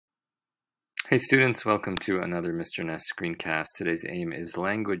Hey students, welcome to another Mr. Ness screencast. Today's aim is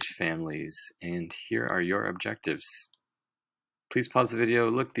language families, and here are your objectives. Please pause the video,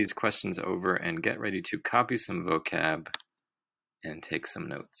 look these questions over, and get ready to copy some vocab and take some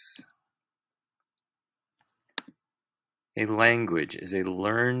notes. A language is a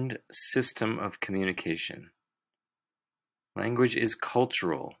learned system of communication. Language is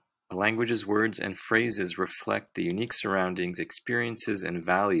cultural. A language's words and phrases reflect the unique surroundings, experiences, and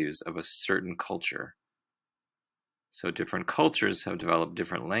values of a certain culture. So different cultures have developed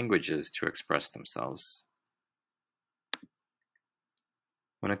different languages to express themselves.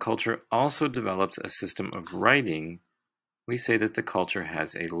 When a culture also develops a system of writing, we say that the culture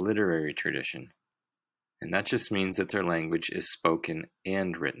has a literary tradition. And that just means that their language is spoken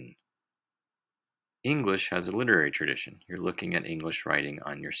and written. English has a literary tradition. You're looking at English writing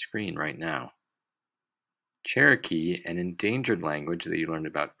on your screen right now. Cherokee, an endangered language that you learned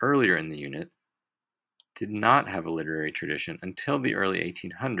about earlier in the unit, did not have a literary tradition until the early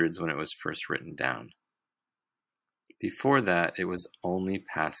 1800s when it was first written down. Before that, it was only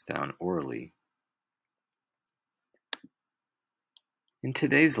passed down orally. In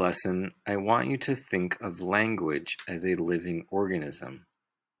today's lesson, I want you to think of language as a living organism,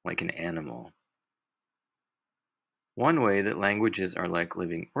 like an animal. One way that languages are like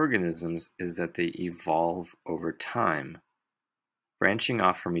living organisms is that they evolve over time, branching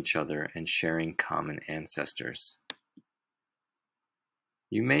off from each other and sharing common ancestors.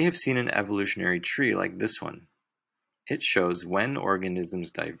 You may have seen an evolutionary tree like this one. It shows when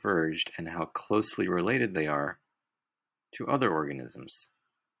organisms diverged and how closely related they are to other organisms.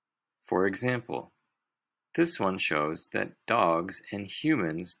 For example, this one shows that dogs and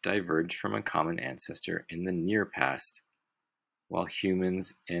humans diverged from a common ancestor in the near past, while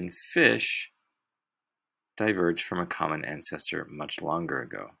humans and fish diverged from a common ancestor much longer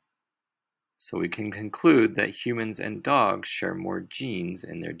ago. So we can conclude that humans and dogs share more genes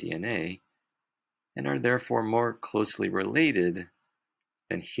in their DNA and are therefore more closely related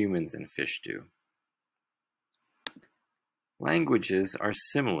than humans and fish do. Languages are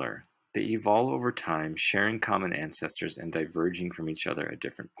similar. They evolve over time, sharing common ancestors and diverging from each other at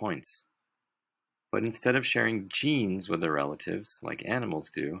different points. But instead of sharing genes with their relatives, like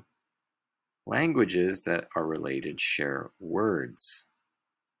animals do, languages that are related share words.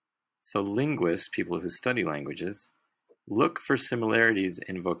 So linguists, people who study languages, look for similarities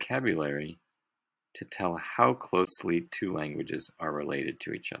in vocabulary to tell how closely two languages are related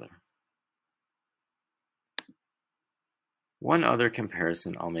to each other. One other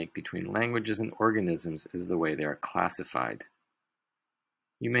comparison I'll make between languages and organisms is the way they are classified.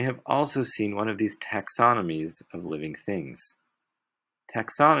 You may have also seen one of these taxonomies of living things.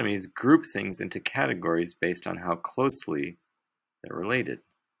 Taxonomies group things into categories based on how closely they're related.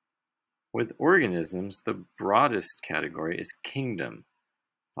 With organisms, the broadest category is kingdom,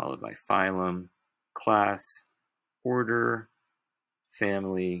 followed by phylum, class, order,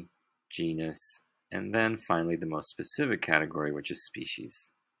 family, genus, and then finally the most specific category, which is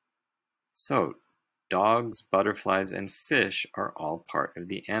species. So, dogs, butterflies, and fish are all part of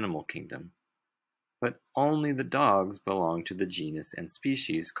the animal kingdom, but only the dogs belong to the genus and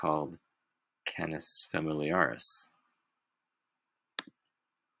species called Canis familiaris.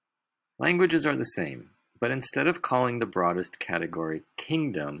 Languages are the same, but instead of calling the broadest category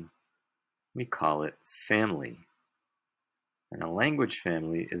kingdom, we call it family. And a language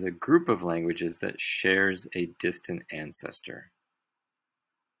family is a group of languages that shares a distant ancestor.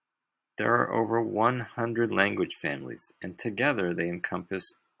 There are over 100 language families, and together they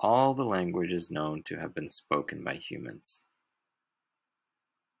encompass all the languages known to have been spoken by humans.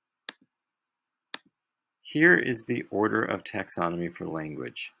 Here is the order of taxonomy for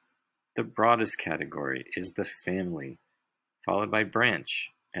language. The broadest category is the family, followed by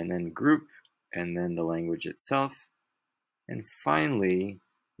branch, and then group, and then the language itself. And finally,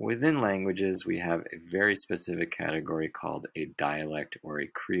 within languages, we have a very specific category called a dialect or a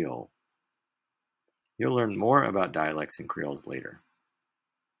creole. You'll learn more about dialects and creoles later.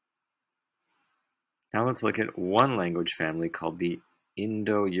 Now let's look at one language family called the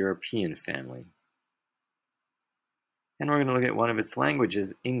Indo-European family. And we're going to look at one of its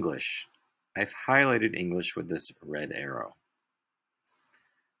languages, English. I've highlighted English with this red arrow.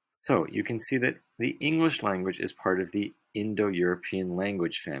 So you can see that the English language is part of the Indo-European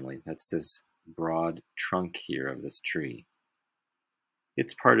language family. That's this broad trunk here of this tree.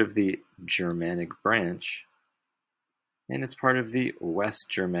 It's part of the Germanic branch, and it's part of the West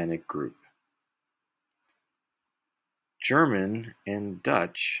Germanic group. German and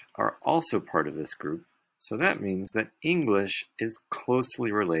Dutch are also part of this group, So that means that English is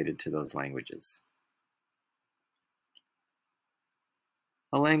closely related to those languages.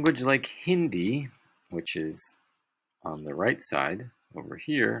 A language like Hindi, which is on the right side over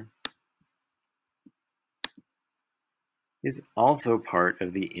here, is also part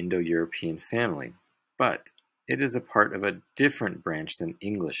of the Indo-European family, but it is a part of a different branch than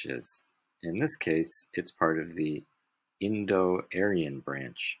English is. In this case, it's part of the Indo-Aryan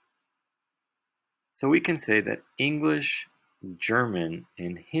branch. So we can say that English, German,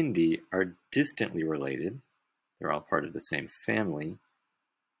 and Hindi are distantly related. They're all part of the same family,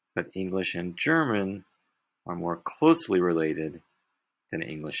 but English and German are more closely related than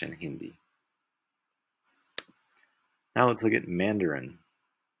English and Hindi. Now let's look at Mandarin.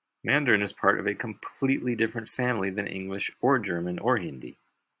 Mandarin is part of a completely different family than English or German or Hindi.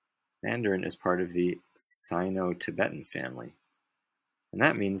 Mandarin is part of the Sino-Tibetan family. And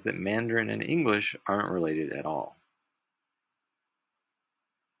that means that Mandarin and English aren't related at all.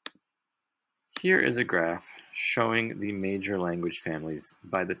 Here is a graph showing the major language families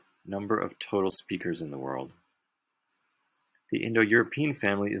by the number of total speakers in the world. The Indo-European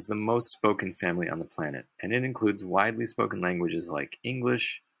family is the most spoken family on the planet, and it includes widely spoken languages like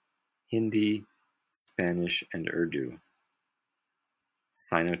English, Hindi, Spanish, and Urdu.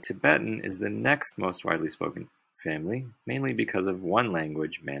 Sino-Tibetan is the next most widely spoken family, mainly because of one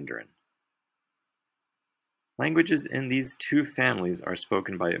language, Mandarin. Languages in these two families are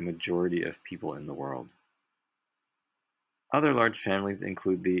spoken by a majority of people in the world. Other large families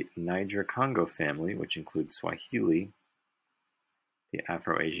include the Niger-Congo family, which includes Swahili, the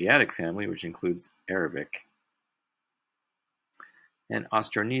Afro-Asiatic family, which includes Arabic, and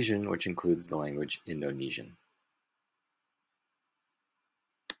Austronesian, which includes the language Indonesian.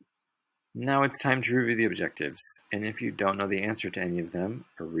 Now it's time to review the objectives, and if you don't know the answer to any of them,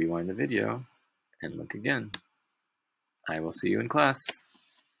 rewind the video and look again. I will see you in class.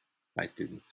 Bye, students.